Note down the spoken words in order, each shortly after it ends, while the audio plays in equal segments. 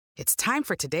It's time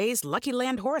for today's Lucky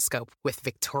Land horoscope with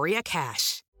Victoria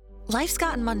Cash. Life's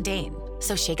gotten mundane,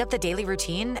 so shake up the daily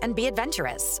routine and be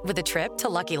adventurous with a trip to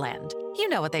Lucky Land. You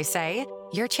know what they say,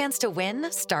 your chance to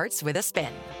win starts with a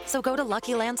spin. So go to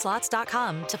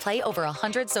LuckyLandSlots.com to play over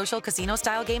 100 social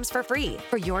casino-style games for free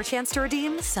for your chance to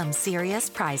redeem some serious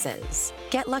prizes.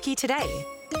 Get lucky today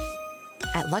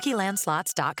at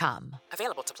LuckyLandSlots.com.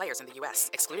 Available to players in the U.S.,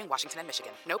 excluding Washington and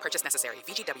Michigan. No purchase necessary.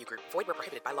 VGW Group. Void where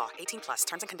prohibited by law. 18+.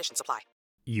 Terms and conditions apply.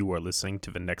 You are listening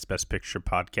to the Next Best Picture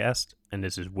podcast, and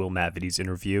this is Will Mavity's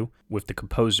interview with the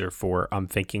composer for I'm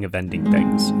Thinking of Ending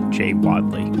Things, Jay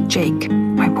Wadley. Jake,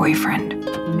 my boyfriend.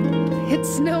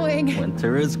 It's snowing.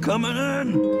 Winter is coming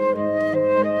in.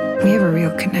 We have a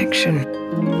real connection,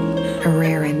 a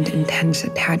rare and intense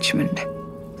attachment.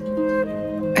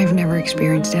 I've never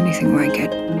experienced anything like it.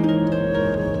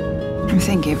 I'm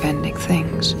thinking of ending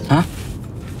things. Huh?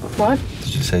 What?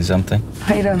 Did you say something?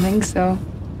 I don't think so.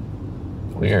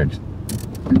 Weird.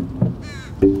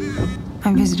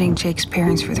 I'm visiting Jake's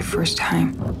parents for the first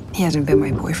time. He hasn't been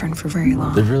my boyfriend for very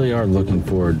long. They really are looking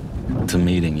forward to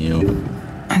meeting you.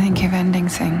 I think of ending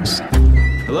things.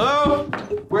 Hello?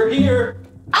 We're here.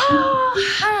 Oh,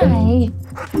 hi.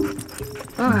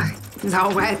 Oh, it's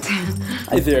all wet.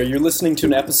 Hi there. You're listening to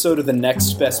an episode of the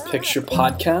Next Best Picture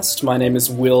podcast. My name is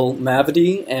Will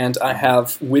Mavity, and I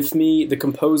have with me the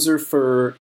composer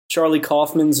for Charlie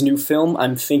Kaufman's new film,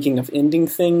 I'm Thinking of Ending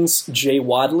Things, Jay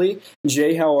Wadley.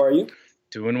 Jay, how are you?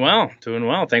 Doing well.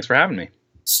 Thanks for having me.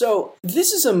 So,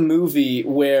 this is a movie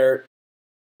where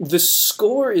the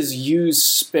score is used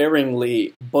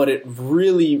sparingly, but it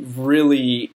really,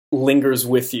 really lingers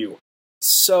with you.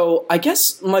 So, I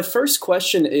guess my first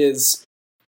question is,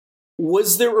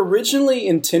 was there originally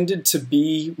intended to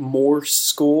be more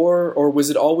score, or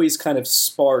was it always kind of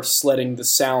sparse, letting the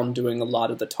sound doing a lot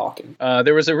of the talking?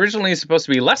 There was originally supposed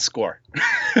to be less score.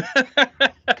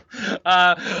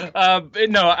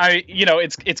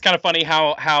 It's kind of funny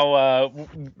how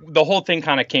the whole thing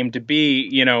kind of came to be.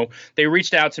 You know, they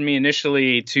reached out to me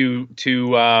initially to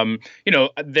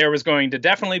there was going to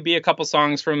definitely be a couple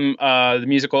songs from the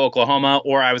musical Oklahoma,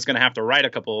 or I was going to have to write a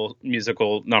couple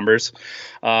musical numbers.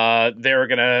 I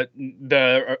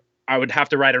would have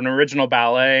to write an original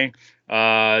ballet,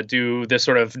 do this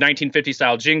sort of 1950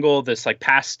 style jingle, this like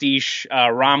pastiche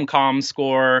rom-com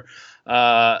score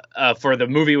for the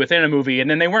movie within a movie. And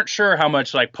then they weren't sure how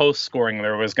much like post scoring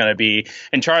there was going to be.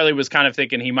 And Charlie was kind of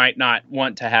thinking he might not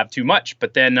want to have too much.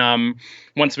 But then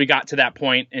once we got to that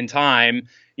point in time,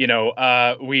 we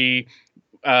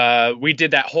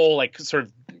did that whole like sort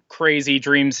of crazy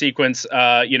dream sequence,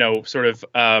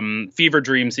 fever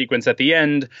dream sequence at the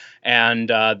end. And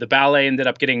the ballet ended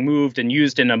up getting moved and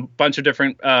used in a bunch of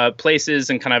different places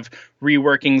and kind of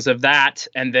reworkings of that.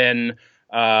 And then,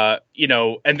 and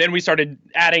then we started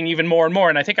adding even more and more.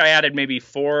 And I think I added maybe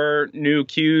 4 new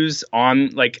cues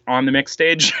on the mix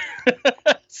stage.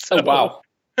 So, oh, wow.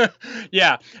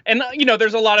 Yeah. And,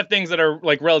 there's a lot of things that are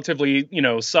like relatively,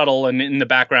 subtle and in the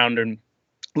background and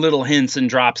little hints and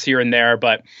drops here and there,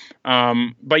 but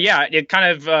yeah, it kind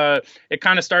of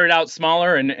started out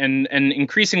smaller and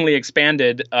increasingly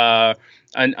expanded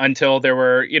until there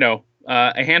were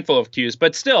a handful of cues.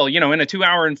 But still, in a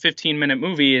 2-hour and 15-minute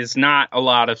movie is not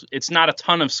it's not a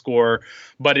ton of score,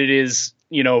 but it is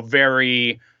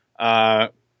very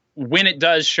when it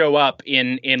does show up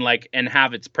in and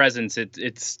have its presence,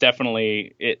 it's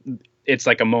definitely it's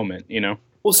like a moment,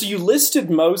 Well, so you listed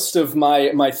most of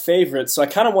my favorites, so I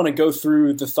kind of want to go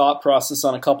through the thought process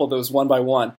on a couple of those one by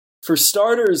one. For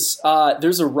starters,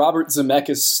 there's a Robert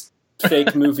Zemeckis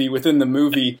fake movie within the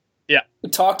movie. Yeah.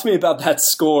 Talk to me about that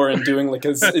score and doing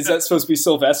is that supposed to be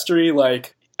Silvestri?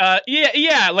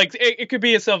 Yeah, like it could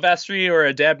be a Silvestri or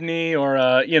a Debney or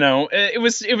it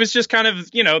was just kind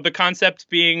of, the concept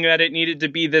being that it needed to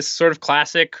be this sort of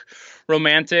classic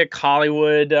romantic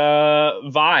Hollywood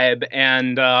vibe.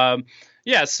 And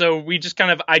yeah, so we just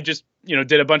I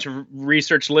did a bunch of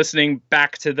research listening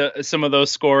back to some of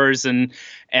those scores and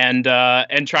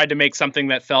tried to make something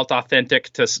that felt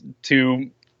authentic to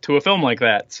a film like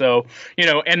that. So,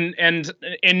 and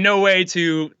in no way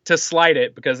to slight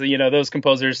it, because, those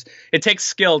composers, it takes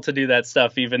skill to do that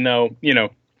stuff, even though,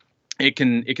 it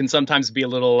can sometimes be a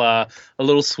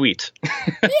little sweet.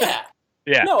 Yeah.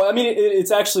 Yeah. No, I mean,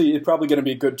 it's probably going to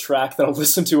be a good track that I'll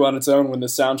listen to on its own when the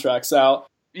soundtrack's out.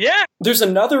 Yeah. There's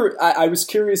another, I was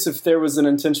curious if there was an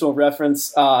intentional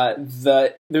reference,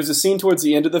 that there's a scene towards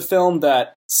the end of the film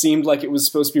that seemed like it was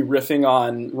supposed to be riffing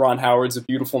on Ron Howard's A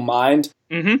Beautiful Mind.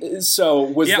 Mm-hmm. So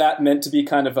was that meant to be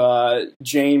kind of a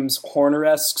James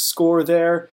Horner-esque score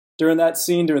there during that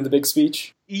scene, during the big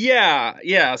speech?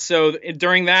 Yeah. So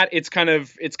during that, it's kind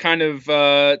of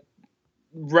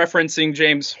referencing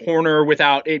James Horner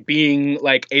without it being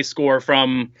like a score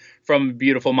from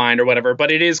Beautiful Mind or whatever,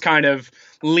 but it is kind of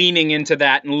leaning into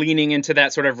that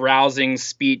sort of rousing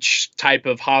speech type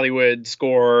of Hollywood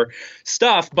score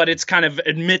stuff, but it's kind of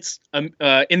admits in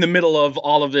the middle of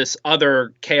all of this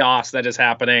other chaos that is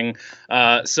happening.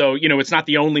 So, it's not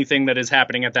the only thing that is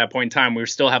happening at that point in time. We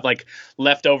still have like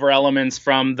leftover elements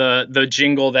from the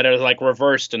jingle that are like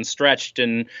reversed and stretched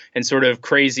and sort of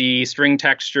crazy string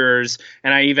textures.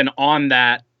 And I even on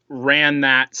that ran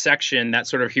that section, that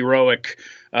sort of heroic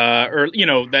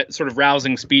that sort of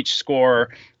rousing speech score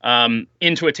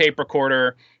into a tape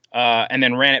recorder and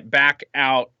then ran it back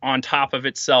out on top of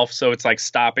itself. So it's like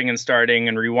stopping and starting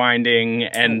and rewinding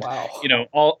and,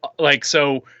 all like,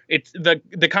 so it's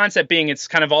the concept being it's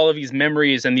kind of all of these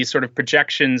memories and these sort of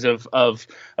projections of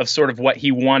sort of what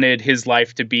he wanted his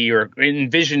life to be or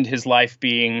envisioned his life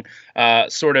being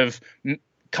sort of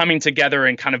coming together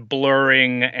and kind of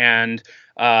blurring and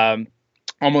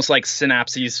almost like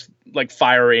synapses like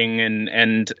firing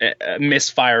and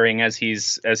misfiring as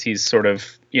he's sort of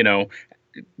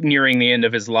nearing the end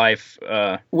of his life.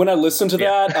 When I listen to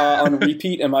that on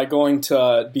repeat, am I going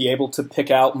to be able to pick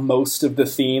out most of the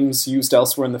themes used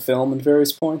elsewhere in the film in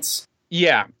various points?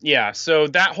 Yeah. So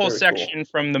that whole section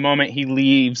from the moment he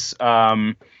leaves,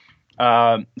 the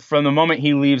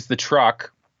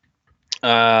truck,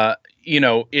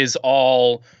 is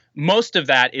all. Most of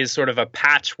that is sort of a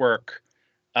patchwork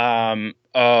of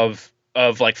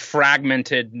like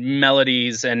fragmented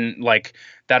melodies and like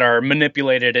that are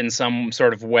manipulated in some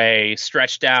sort of way,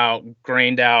 stretched out,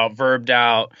 grained out, verbed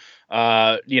out.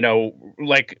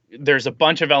 Like there's a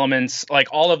bunch of elements, like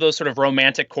all of those sort of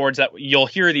romantic chords that you'll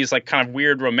hear, these like kind of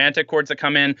weird romantic chords that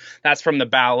come in. That's from the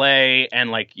ballet, and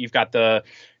like you've got the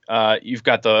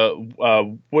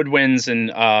woodwinds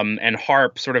and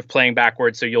harp sort of playing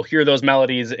backwards. So you'll hear those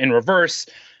melodies in reverse,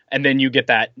 and then you get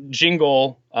that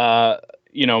jingle,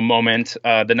 moment,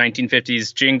 the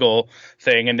 1950s jingle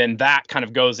thing. And then that kind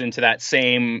of goes into that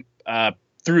same,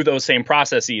 through those same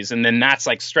processes. And then that's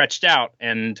like stretched out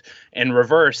and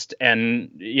reversed.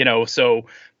 And,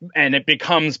 and it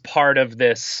becomes part of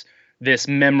this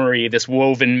memory, this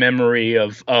woven memory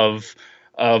of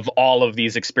all of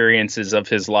these experiences of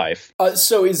his life.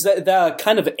 So is that the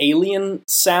kind of alien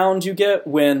sound you get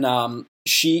when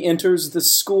she enters the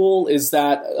school? Is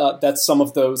that that's some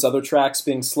of those other tracks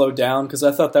being slowed down? Because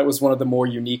I thought that was one of the more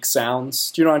unique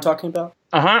sounds. Do you know what I'm talking about?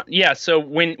 Yeah. So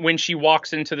when she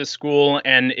walks into the school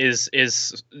and is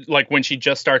like when she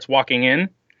just starts walking in.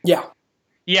 Yeah.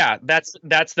 That's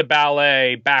the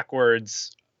ballet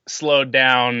backwards, slowed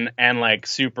down and like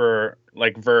super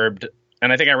like verbed.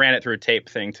 And I think I ran it through a tape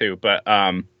thing too, but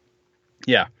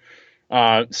yeah.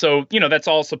 So, that's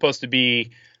all supposed to be,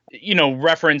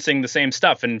 referencing the same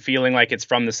stuff and feeling like it's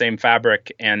from the same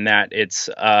fabric, and that it's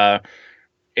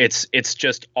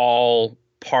just all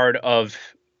part of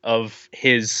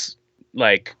his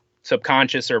like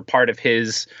subconscious or part of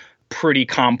his pretty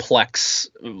complex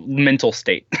mental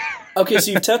state. Okay,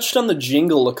 so you touched on the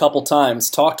jingle a couple times.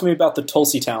 Talk to me about the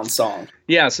Tulsi Town song.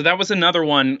 Yeah, so that was another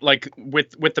one, like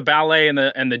with the ballet and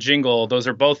the jingle. Those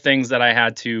are both things that I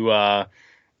had to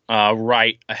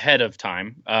write ahead of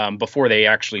time before they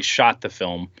actually shot the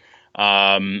film.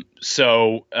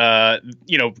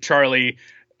 Charlie,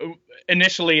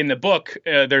 initially in the book,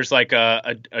 there's like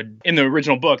in the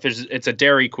original book, it's a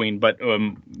Dairy Queen, but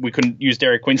we couldn't use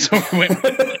Dairy Queen, so we went.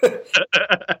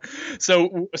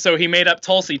 So he made up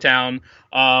Tulsi Town,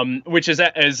 which is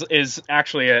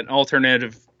actually an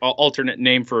alternate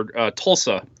name for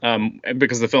Tulsa,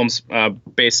 because the film's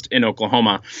based in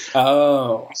Oklahoma.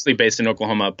 Oh, mostly based in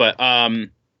Oklahoma, but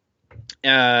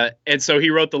and so he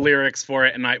wrote the lyrics for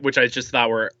it, which I just thought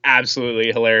were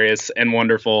absolutely hilarious and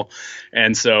wonderful.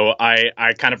 And so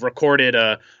I kind of recorded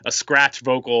a scratch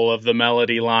vocal of the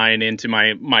melody line into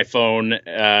my phone,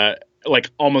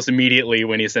 like almost immediately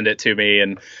when he sent it to me,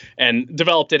 and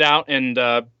developed it out and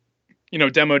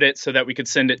demoed it so that we could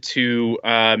send it to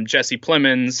Jesse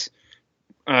Plemons,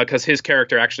 because his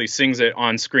character actually sings it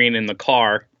on screen in the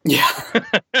car. Yeah.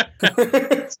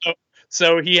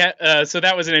 So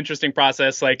that was an interesting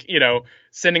process, like,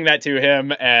 sending that to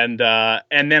him. And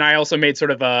then I also made sort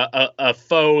of a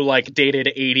faux, like,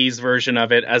 dated 80s version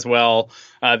of it as well,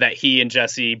 that he and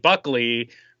Jesse Buckley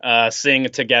sing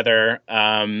together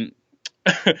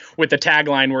with the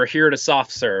tagline, "We're here to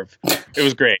soft serve." It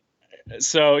was great.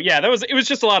 So yeah, it was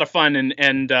just a lot of fun,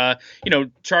 and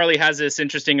Charlie has this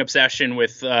interesting obsession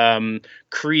with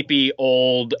creepy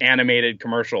old animated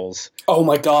commercials. Oh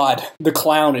my god, the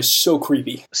clown is so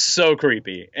creepy,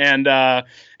 and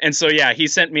so yeah, he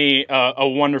sent me a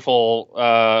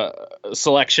wonderful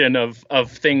selection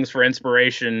of things for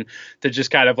inspiration to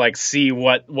just kind of like see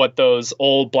what those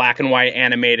old black and white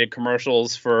animated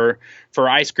commercials for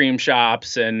ice cream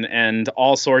shops and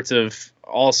all sorts of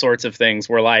things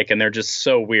were like, and they're just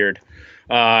so weird.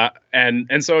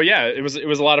 And so yeah, it was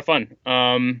a lot of fun.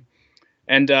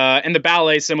 And the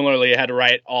ballet similarly had to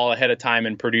write all ahead of time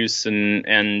and produce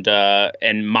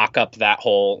and mock up that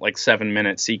whole like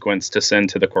 7-minute sequence to send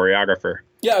to the choreographer.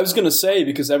 Yeah, I was gonna say,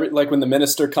 because when the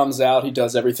minister comes out, he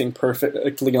does everything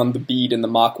perfectly on the beat in the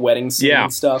mock wedding scene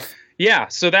and stuff. Yeah,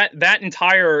 so that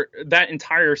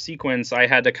entire sequence, I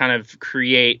had to kind of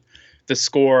create the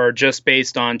score just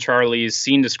based on Charlie's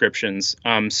scene descriptions.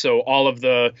 So all of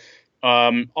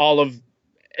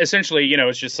essentially,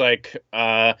 it's just like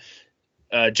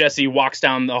Jesse walks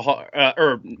down the hall,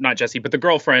 or not Jesse, but the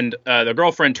girlfriend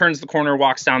turns the corner,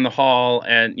 walks down the hall,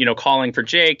 and calling for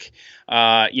Jake.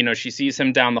 She sees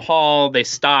him down the hall. They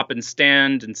stop and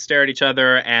stand and stare at each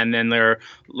other, and then their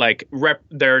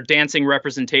dancing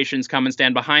representations come and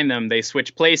stand behind them. They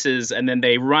switch places, and then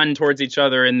they run towards each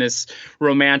other in this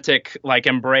romantic like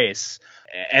embrace,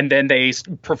 and then they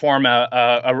perform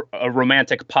a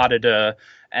romantic pas de deux.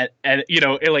 And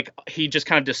he just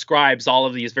kind of describes all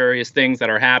of these various things that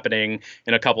are happening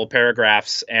in a couple of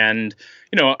paragraphs. And,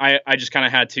 I just kind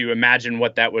of had to imagine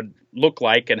what that would look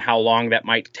like and how long that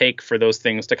might take for those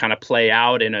things to kind of play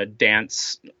out in a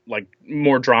dance, like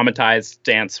more dramatized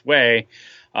dance way.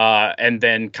 And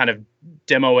then kind of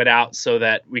demo it out so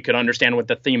that we could understand what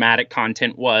the thematic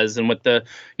content was and what the,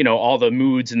 all the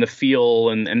moods and the feel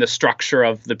and the structure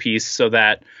of the piece, so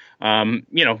that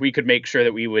we could make sure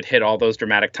that we would hit all those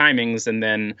dramatic timings, and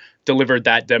then delivered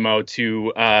that demo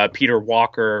to Peter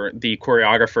Walker, the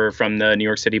choreographer from the New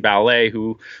York City Ballet,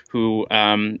 who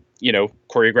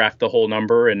choreographed the whole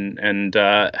number and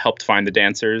helped find the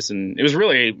dancers. And it was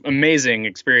really amazing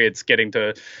experience getting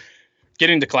to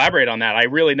collaborate on that. I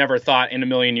really never thought in a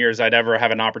million years I'd ever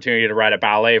have an opportunity to write a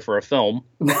ballet for a film.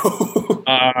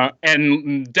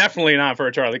 And definitely not for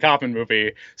a Charlie Kaufman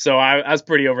movie. So I was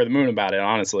pretty over the moon about it,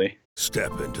 honestly.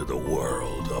 Step into the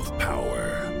world of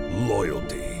power,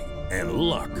 loyalty, and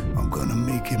luck. I'm gonna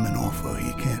make him an offer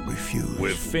he can't refuse.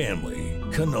 With family,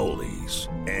 cannolis,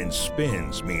 and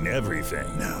spins mean everything.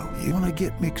 Now, you wanna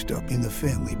get mixed up in the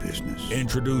family business.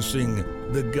 Introducing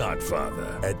The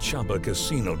Godfather at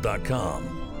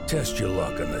ChumbaCasino.com. Test your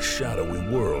luck in the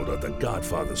shadowy world of The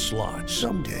Godfather slot.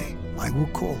 Someday, I will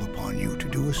call upon you to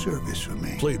do a service for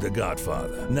me. Play The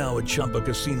Godfather, now at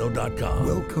ChumbaCasino.com.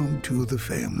 Welcome to the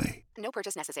family. No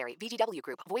purchase necessary. VGW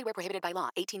Group. Void where prohibited by law.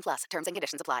 18+. Terms and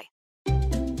conditions apply.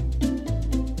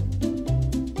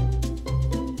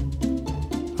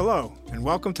 Hello, and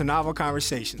welcome to Novel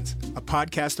Conversations, a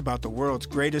podcast about the world's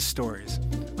greatest stories.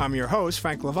 I'm your host,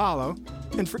 Frank Lavallo,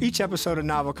 and for each episode of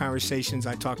Novel Conversations,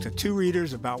 I talk to two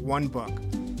readers about one book.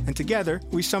 And together,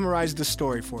 we summarize the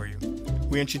story for you.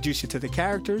 We introduce you to the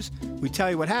characters, we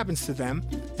tell you what happens to them,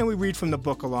 and we read from the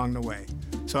book along the way.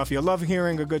 So if you love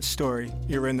hearing a good story,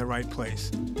 you're in the right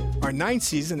place. Our 9th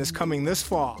season is coming this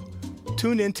fall.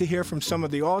 Tune in to hear from some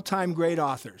of the all-time great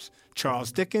authors,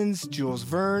 Charles Dickens, Jules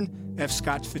Verne, F.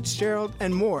 Scott Fitzgerald,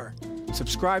 and more.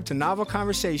 Subscribe to Novel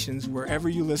Conversations wherever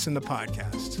you listen to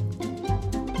podcasts.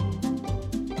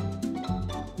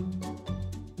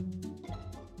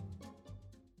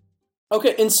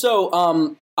 Okay, and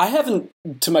so I haven't,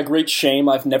 to my great shame,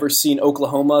 I've never seen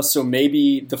Oklahoma, so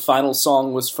maybe the final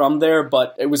song was from there,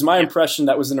 but it was my impression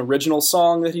that was an original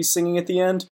song that he's singing at the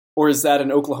end, or is that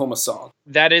an Oklahoma song?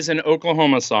 That is an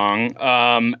Oklahoma song.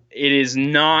 It is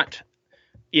not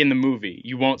in the movie.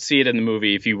 You won't see it in the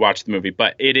movie if you watch the movie,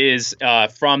 but it is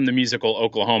from the musical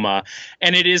Oklahoma,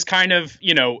 and it is kind of,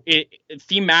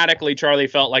 thematically, Charlie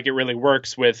felt like it really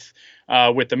works with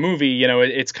the movie.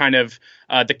 It's kind of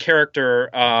the character,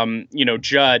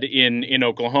 Judd in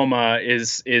Oklahoma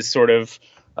is sort of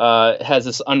has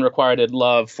this unrequited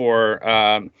love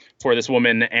for this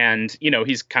woman, and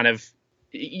he's kind of,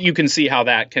 you can see how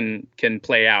that can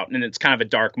play out, and it's kind of a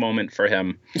dark moment for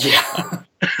him. Yeah,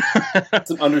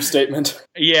 it's an understatement.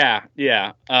 Yeah.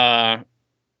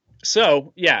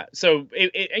 So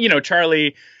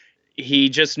Charlie, he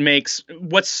just makes,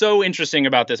 what's so interesting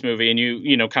about this movie, and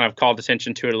you kind of called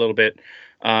attention to it a little bit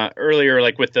earlier,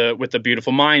 like with the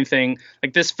Beautiful Mind thing.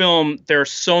 Like this film, there are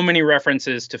so many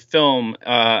references to film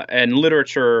and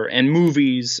literature and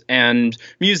movies and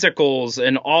musicals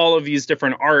and all of these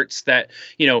different arts that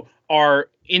are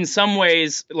in some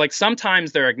ways, like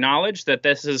sometimes they're acknowledged that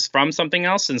this is from something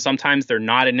else, and sometimes they're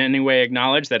not in any way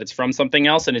acknowledged that it's from something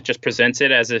else, and it just presents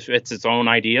it as if it's its own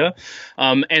idea.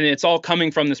 And it's all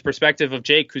coming from this perspective of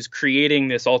Jake, who's creating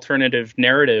this alternative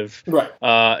narrative,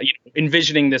 right?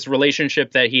 Envisioning this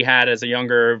relationship that he had as a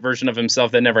younger version of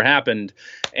himself that never happened.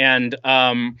 And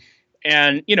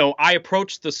I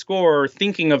approached the score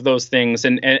thinking of those things,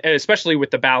 and especially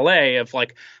with the ballet of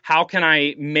like, how can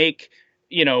I make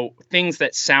things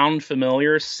that sound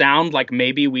familiar sound like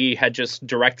maybe we had just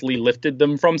directly lifted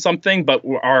them from something, but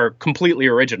are completely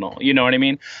original. You know what I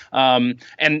mean?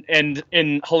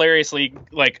 And hilariously,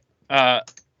 like a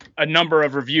number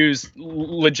of reviews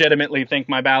legitimately think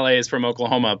my ballet is from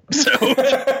Oklahoma. So,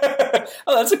 oh,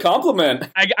 that's a compliment.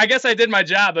 I guess I did my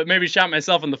job, but maybe shot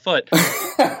myself in the foot.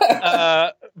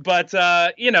 But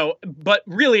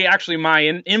really, actually, my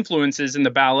influences in the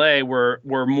ballet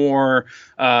were more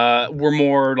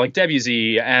like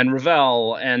Debussy and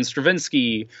Ravel and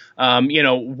Stravinsky.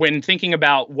 When thinking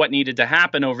about what needed to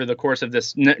happen over the course of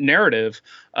this narrative,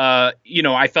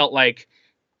 I felt like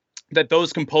that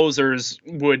those composers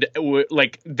would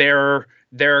like their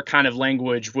kind of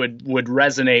language would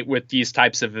resonate with these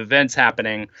types of events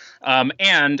happening,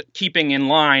 and keeping in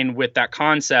line with that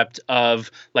concept of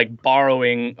like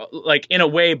borrowing, like in a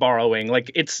way borrowing,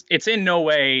 like it's in no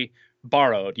way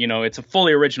borrowed, it's a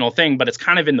fully original thing, but it's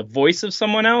kind of in the voice of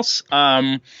someone else,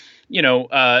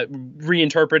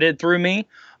 reinterpreted through me.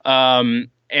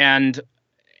 And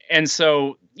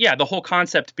so, yeah, the whole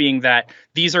concept being that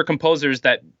these are composers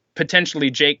that potentially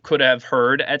Jake could have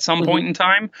heard at some point in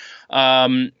time,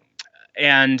 and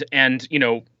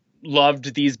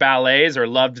loved these ballets or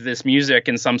loved this music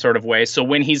in some sort of way. So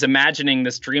when he's imagining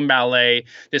this dream ballet,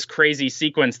 this crazy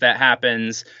sequence that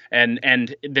happens,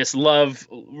 and this love,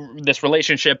 this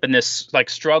relationship, and this like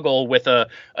struggle with a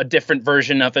different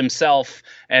version of himself,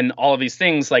 and all of these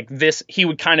things like this,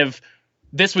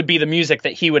 this would be the music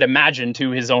that he would imagine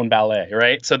to his own ballet,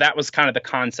 right? So that was kind of the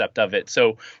concept of it.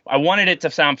 So I wanted it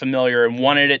to sound familiar and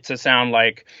wanted it to sound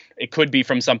like it could be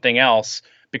from something else,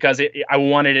 because I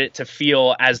wanted it to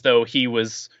feel as though he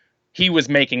was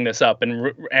making this up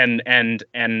and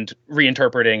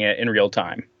reinterpreting it in real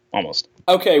time, almost.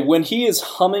 Okay, when he is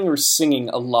humming or singing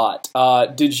a lot,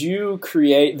 did you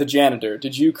create the janitor?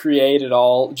 Did you create it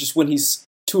all just when he's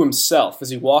to himself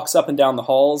as he walks up and down the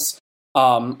halls?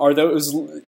 Are those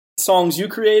songs you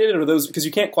created, or those, because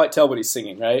you can't quite tell what he's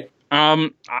singing, right?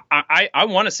 I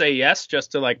want to say yes,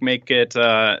 just to like make it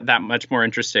that much more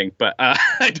interesting, but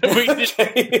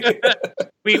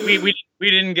we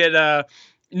didn't get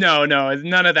no,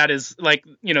 none of that is like,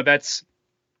 that's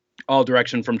all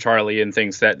direction from Charlie and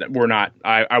things that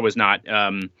I was not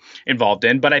involved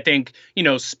in, but I think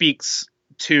speaks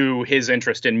to his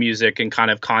interest in music and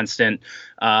kind of constant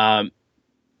having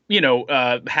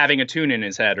a tune in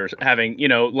his head, or having,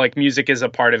 like music is a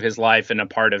part of his life and a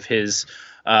part of his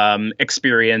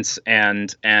experience.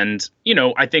 And I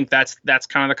think that's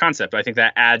kind of the concept. I think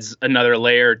that adds another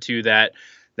layer to that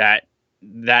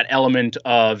element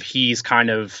of he's kind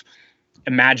of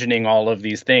imagining all of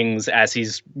these things as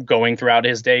he's going throughout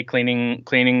his day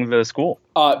cleaning the school.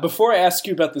 Before I ask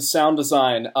you about the sound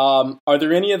design, are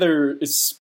there any other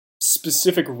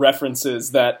specific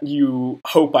references that you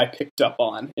hope I picked up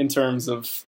on in terms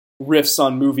of riffs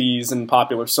on movies and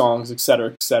popular songs, et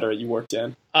cetera, you worked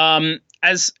in?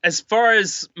 As far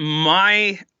as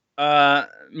my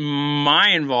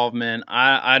involvement,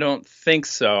 I don't think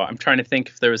so. I'm trying to think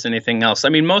if there was anything else. I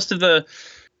mean, most of the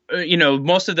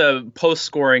post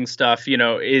scoring stuff,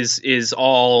 is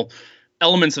all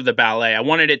elements of the ballet. I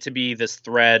wanted it to be this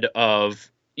thread of,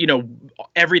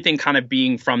 everything kind of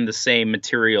being from the same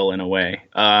material in a way,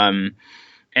 and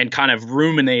kind of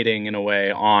ruminating in a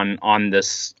way on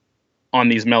these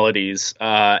melodies,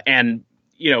 and,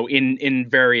 in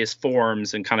various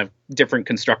forms and kind of different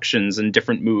constructions and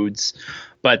different moods.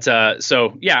 But,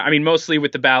 so yeah, I mean, mostly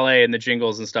with the ballet and the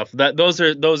jingles and stuff, those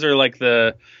are like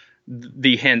the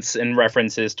hints and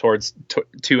references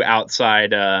to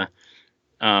outside,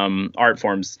 art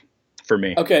forms for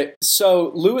me. Okay,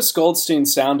 so Louis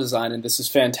Goldstein's sound design in this is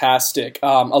fantastic.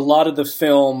 A lot of the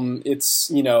film, it's,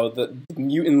 the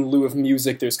in lieu of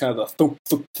music, there's kind of the thunk,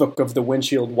 thunk, thunk of the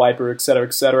windshield wiper, et cetera,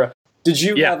 et cetera. Did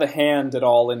you have a hand at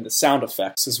all in the sound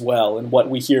effects as well, and what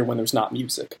we hear when there's not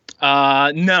music?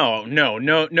 No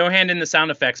hand in the sound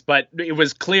effects, but it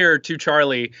was clear to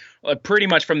Charlie pretty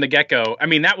much from the get-go. I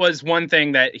mean, that was one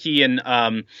thing that he and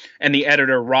the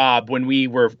editor Rob, when we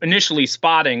were initially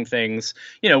spotting things,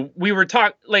 we were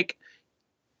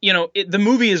the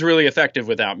movie is really effective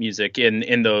without music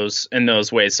in those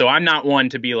ways. So I'm not one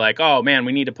to be like, oh man,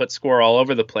 we need to put score all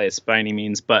over the place by any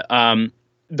means. But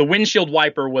the windshield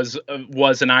wiper was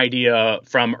an idea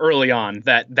from early on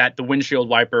that the windshield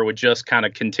wiper would just kind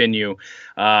of continue,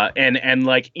 and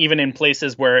like even in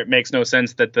places where it makes no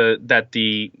sense that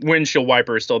the windshield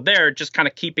wiper is still there, just kind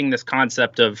of keeping this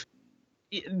concept of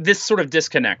this sort of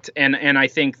disconnect. And I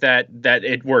think that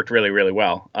it worked really, really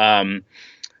well.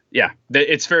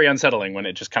 It's very unsettling when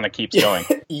it just kind of keeps going.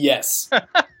 Yes.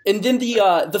 And then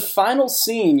the final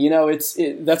scene,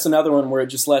 that's another one where it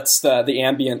just lets the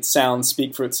ambient sound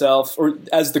speak for itself, or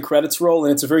as the credits roll,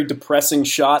 and it's a very depressing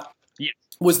shot. Yeah.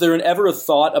 Was there ever a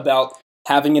thought about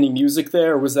having any music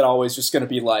there, or was that always just going to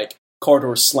be like car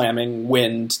door slamming,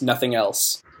 wind, nothing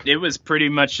else? It was pretty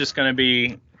much just going to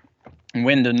be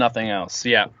wind and nothing else.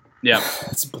 Yeah. Yeah.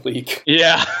 It's bleak.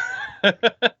 Yeah.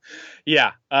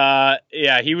 Yeah.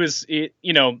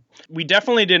 We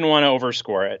definitely didn't want to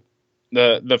overscore it,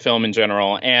 the film in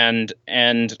general. And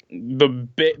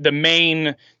the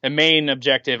main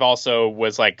objective also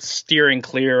was like steering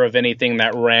clear of anything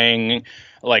that rang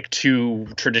like too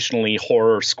traditionally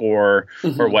horror score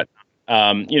or what.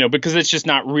 Because it's just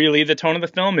not really the tone of the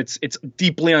film. It's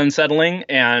deeply unsettling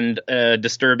and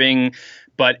disturbing,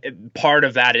 but part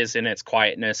of that is in its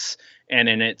quietness and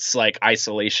in its like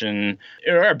isolation,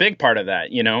 or a big part of that,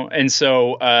 and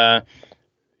so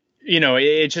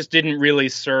it just didn't really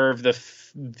serve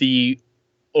the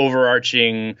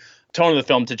overarching tone of the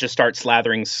film to just start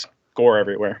slathering score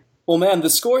everywhere. Well, man, the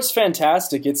score is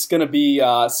fantastic. It's going to be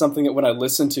something that when I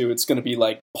listen to, it's going to be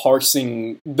like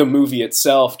parsing the movie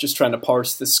itself, just trying to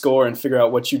parse the score and figure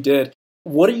out what you did.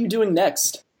 What are you doing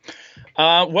next?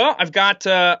 Well, I've got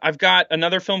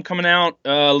another film coming out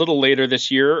a little later this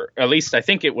year. At least I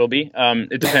think it will be.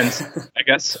 It depends, I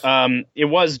guess. It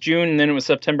was June, and then it was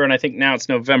September, and I think now it's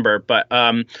November. But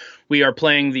we are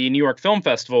playing the New York Film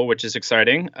Festival, which is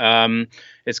exciting.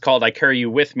 It's called I Carry You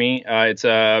With Me. It's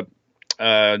a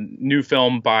new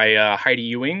film by Heidi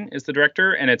Ewing is the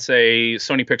director, and it's a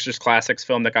Sony Pictures Classics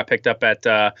film that got picked up at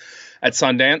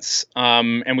Sundance,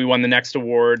 and we won the next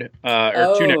award.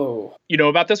 You know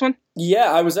about this one?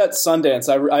 Yeah, I was at Sundance.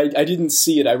 I didn't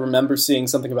see it. I remember seeing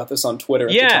something about this on Twitter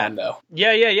at the time, though.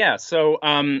 Yeah. So,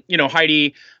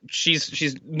 Heidi,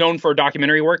 she's known for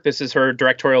documentary work. This is her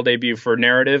directorial debut for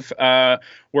narrative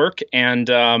work, and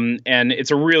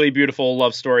it's a really beautiful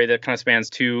love story that kind of spans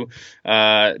two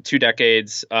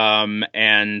decades,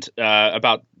 and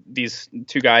about these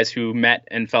two guys who met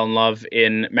and fell in love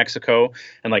in Mexico,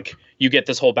 and like you get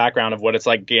this whole background of what it's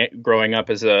like growing up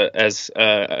as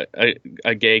a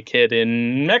gay kid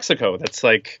in Mexico. That's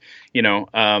like all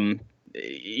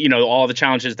the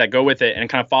challenges that go with it, and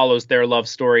kind of follows their love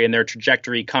story and their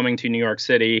trajectory coming to New York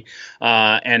City,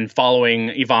 and following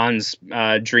Yvonne's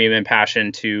dream and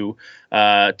passion to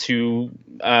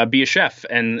be a chef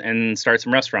and start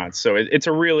some restaurants. So it's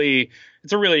a really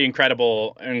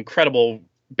incredible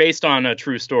based on a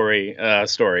true story.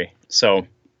 So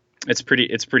it's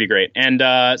pretty great.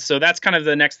 And so that's kind of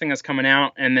the next thing that's coming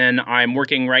out. And then I'm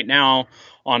working right now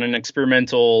on an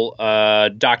experimental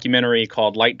documentary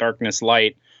called Light, Darkness,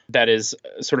 Light, that is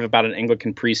sort of about an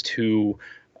Anglican priest who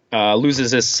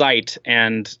loses his sight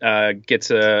and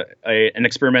gets an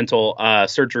experimental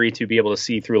surgery to be able to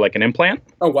see through like an implant.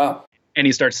 Oh, wow. And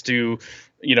he starts to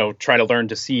try to learn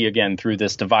to see again through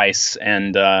this device.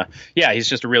 And he's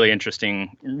just a really interesting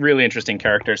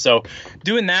character. So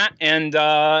doing that, and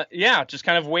just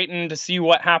kind of waiting to see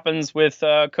what happens with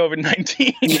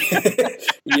COVID-19.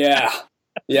 Yeah.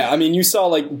 I mean, you saw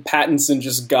like Pattinson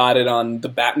just got it on the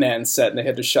Batman set, and they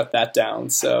had to shut that down.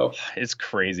 So it's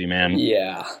crazy, man.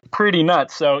 Yeah, pretty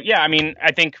nuts. So yeah, I mean,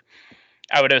 I think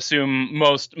I would assume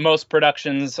most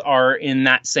productions are in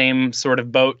that same sort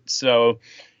of boat. So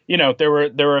there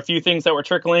were a few things that were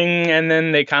trickling, and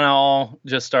then they kind of all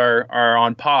just are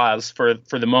on pause for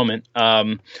the moment.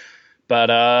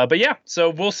 But yeah, so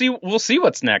we'll see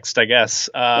what's next, I guess.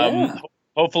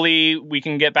 Hopefully we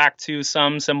can get back to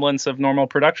some semblance of normal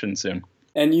production soon.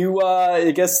 And you,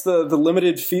 I guess the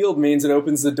limited field means it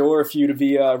opens the door for you to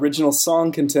be original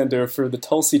song contender for the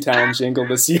Tulsi Town jingle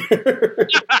this year.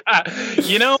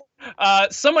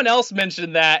 Someone else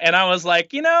mentioned that, and I was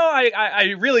like,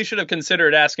 I really should have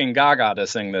considered asking Gaga to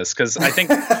sing this, because I think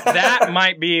that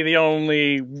might be the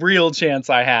only real chance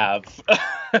I have.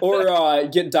 Or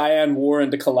get Diane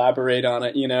Warren to collaborate on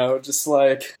it, just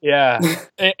like... Yeah,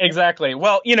 exactly.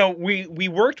 Well, we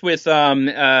worked with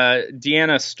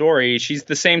Deanna Story. She's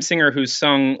the same singer who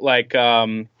sung like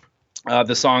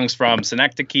the songs from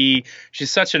Synecdoche.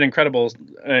 She's such an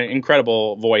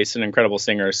incredible voice and incredible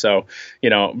singer. So,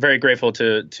 very grateful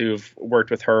to have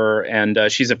worked with her.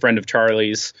 And she's a friend of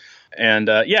Charlie's. And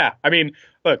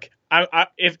look,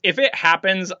 if it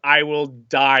happens, I will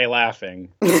die laughing.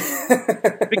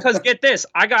 Because get this,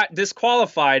 I got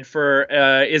disqualified for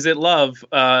Is It Love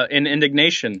in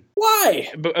Indignation. Why?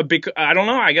 I don't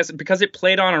know. I guess because it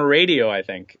played on a radio, I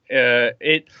think.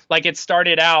 It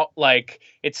started out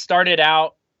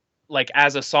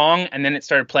as a song, and then it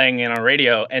started playing in on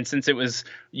radio. And since it was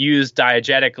used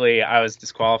diegetically, I was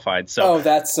disqualified. So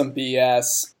that's some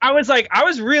BS. I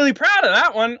was really proud of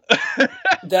that one.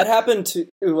 That happened to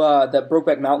that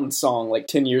Brokeback Mountain song like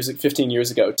 15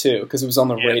 years ago too, because it was on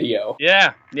the radio.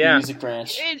 Yeah. The music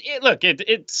branch.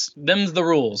 It's them's the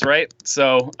rules, right?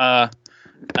 So I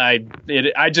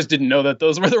just didn't know that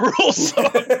those were the rules. So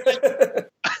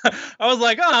I was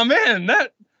like, oh man,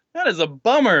 that is a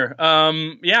bummer.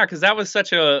 Because that was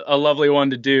such a lovely one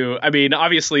to do. I mean,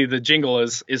 obviously the jingle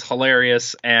is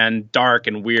hilarious and dark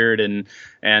and weird and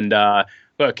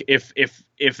look,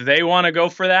 if they want to go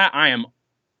for that, I am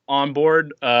on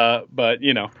board. But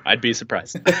I'd be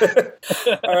surprised.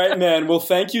 All right, man. Well,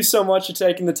 thank you so much for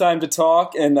taking the time to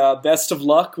talk, and best of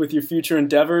luck with your future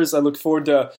endeavors. I look forward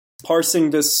to parsing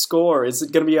this score. Is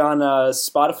it going to be on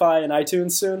Spotify and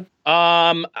iTunes soon?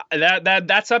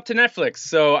 That's up to Netflix.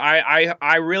 So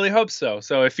I really hope so.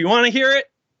 So if you want to hear it,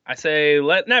 I say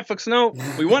let Netflix know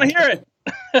we want to hear it.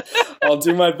 I'll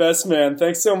do my best, man.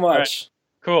 Thanks so much. All right.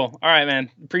 Cool. All right, man.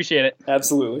 Appreciate it.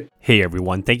 Absolutely. Hey,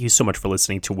 everyone. Thank you so much for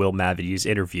listening to Will Mavity's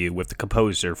interview with the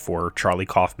composer for Charlie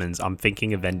Kaufman's I'm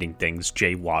Thinking of Ending Things,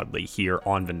 Jay Wadley, here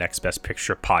on the Next Best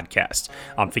Picture podcast.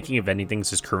 I'm Thinking of Ending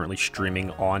Things is currently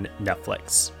streaming on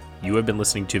Netflix. You have been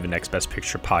listening to the Next Best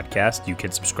Picture podcast. You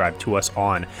can subscribe to us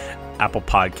on Apple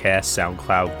Podcasts,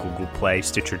 SoundCloud, Google Play,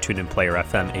 Stitcher, TuneIn, Player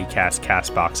FM, Acast,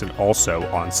 CastBox, and also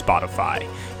on Spotify.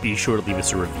 Be sure to leave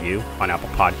us a review on Apple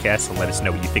Podcasts and let us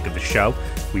know what you think of the show.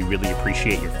 We really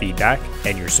appreciate your feedback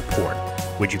and your support,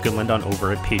 which you can lend on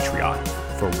over at Patreon.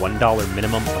 For $1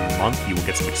 minimum a month, you will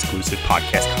get some exclusive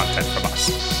podcast content from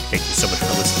us. Thank you so much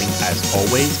for listening. As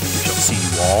always, we shall see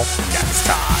you all next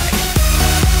time.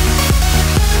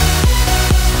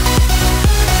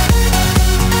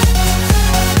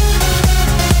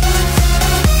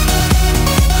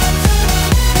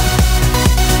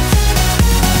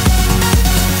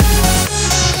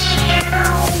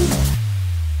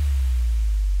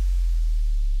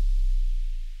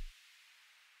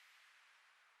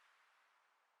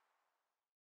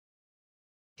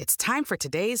 It's time for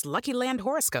today's Lucky Land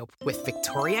horoscope with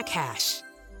Victoria Cash.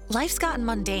 Life's gotten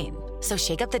mundane, so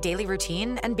shake up the daily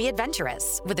routine and be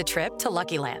adventurous with a trip to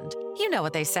Lucky Land. You know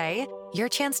what they say, your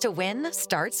chance to win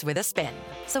starts with a spin.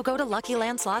 So go to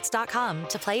LuckyLandSlots.com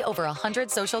to play over 100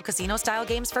 social casino-style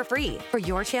games for free for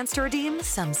your chance to redeem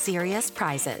some serious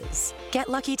prizes. Get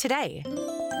lucky today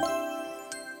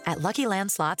at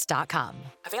LuckyLandSlots.com.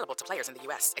 Available to players in the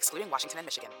U.S., excluding Washington and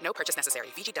Michigan. No purchase necessary.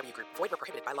 VGW Group. Void where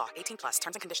prohibited by law. 18+.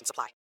 Terms and conditions apply.